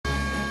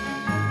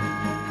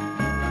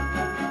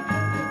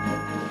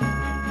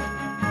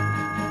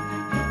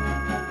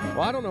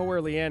Well, I don't know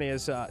where Leanne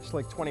is. She's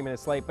like 20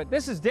 minutes late. But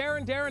this is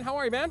Darren. Darren, how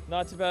are you, man?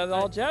 Not too bad at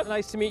all, Jeff.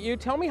 Nice to meet you.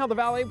 Tell me how the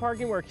valet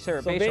parking works here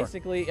at Bayshore.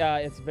 Basically,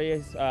 it's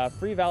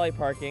free valet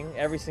parking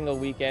every single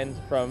weekend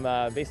from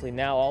basically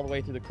now all the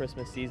way through the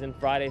Christmas season,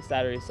 Friday,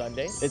 Saturday,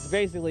 Sunday. It's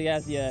basically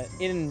as you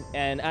in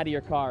and out of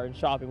your car and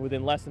shopping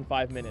within less than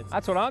 5 minutes.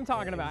 That's what I'm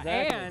talking about.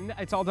 Exactly. And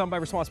it's all done by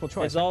Responsible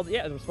Choice. It's all,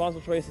 yeah, the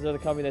Responsible Choices are the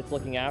company that's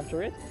looking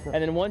after it. And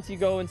then once you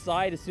go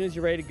inside, as soon as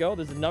you're ready to go,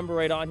 there's a number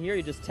right on here.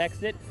 You just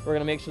text it. We're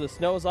gonna make sure the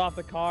snow's off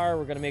the car.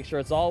 We're gonna make sure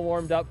it's all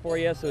warmed up for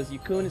you. So as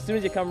soon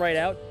as you come right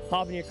out,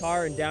 hop in your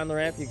car and down the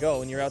ramp you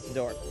go, and you're out the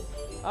door.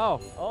 Oh,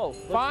 look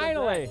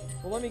finally. at that.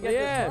 Well, let me get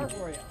this car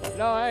for you.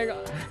 No, hang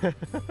on.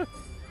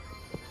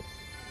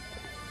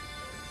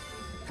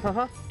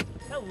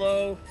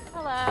 Hello.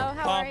 Hello, how are you?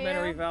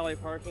 Complimentary valet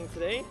parking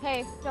today.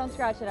 Hey, don't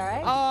scratch it, all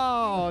right?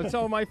 Oh,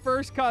 so my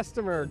first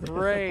customer.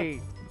 Great.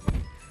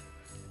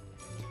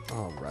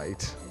 All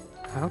right.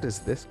 How does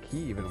this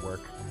key even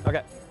work?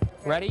 Okay.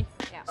 Ready,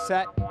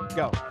 set,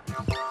 go.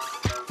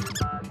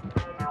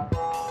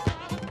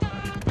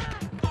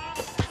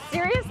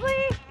 Seriously?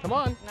 Come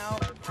on. No,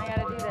 I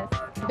gotta do this.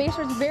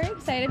 Bayshore's very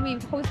excited. We've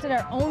hosted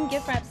our own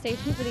gift wrap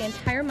station for the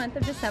entire month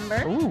of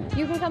December. Ooh.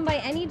 You can come by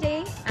any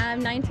day.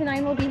 9 to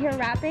 9 we'll be here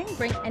wrapping.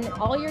 Bring in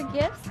all your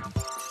gifts.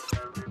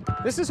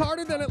 This is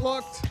harder than it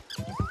looked.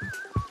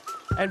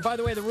 And by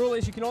the way, the rule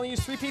is you can only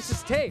use 3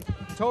 pieces of tape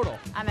total.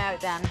 I'm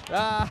out then.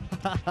 Ah.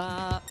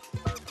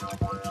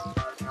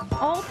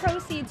 All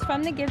proceeds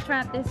from the gift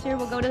wrap this year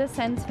will go to the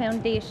Sense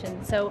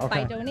Foundation. So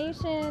by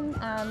donation,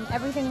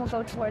 everything will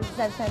go towards the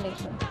Sense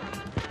Foundation.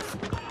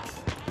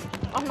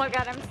 Oh my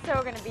God, I'm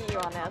so gonna beat you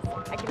on this.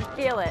 I can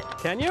feel it.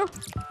 Can you?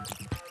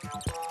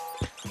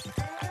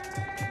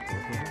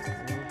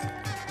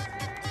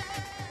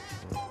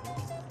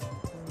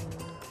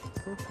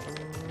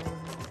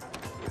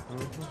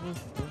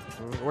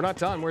 We're not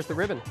done. Where's the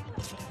ribbon?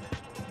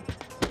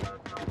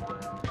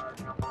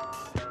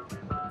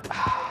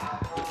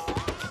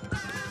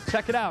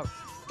 Check it out.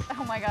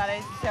 Oh my God,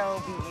 I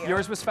so beat you.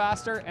 Yours was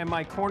faster, and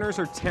my corners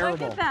are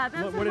terrible. Look at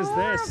that. That's What is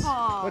this?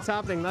 horrible. What's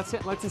happening? Let's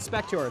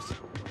inspect yours.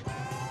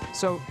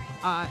 So,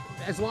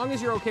 as long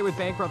as you're okay with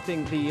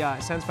bankrupting the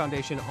Sense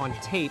Foundation on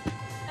tape,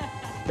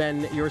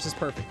 then yours is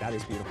perfect. That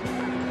is beautiful.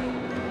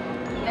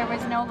 There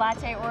was no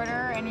latte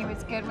order, and he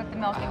was good with the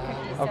milk and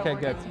cookies, so Okay,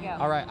 we're good. to go.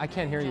 All right, I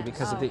can't hear you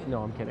because of the.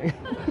 No, I'm kidding.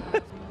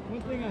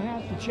 One thing I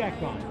have to check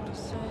on.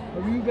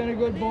 Have you been a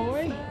good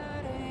boy?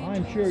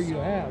 I'm sure you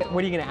have.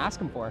 What are you going to ask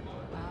him for?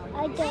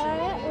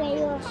 Adora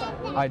Rainbow.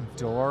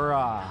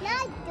 Adora.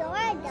 Not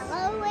Dora,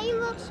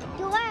 Rainbow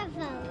Dora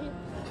phone.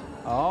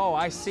 Oh,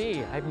 I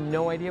see. I have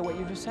no idea what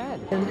you just said.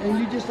 And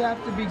you just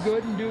have to be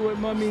good and do what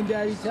Mommy and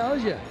Daddy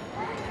tells you.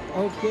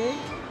 Okay?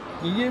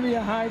 You give me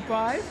a high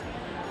five?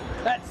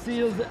 That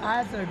seals it.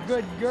 That's a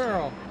good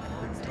girl.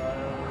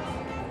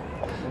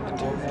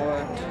 One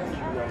more.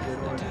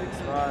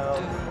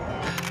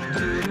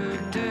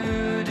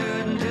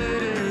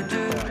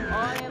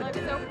 Oh, they look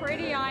so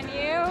pretty on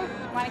you.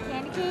 Want a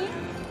candy cane?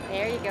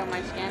 There you go,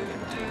 Munchkin.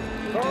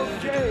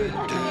 Okay.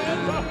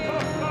 Thank you.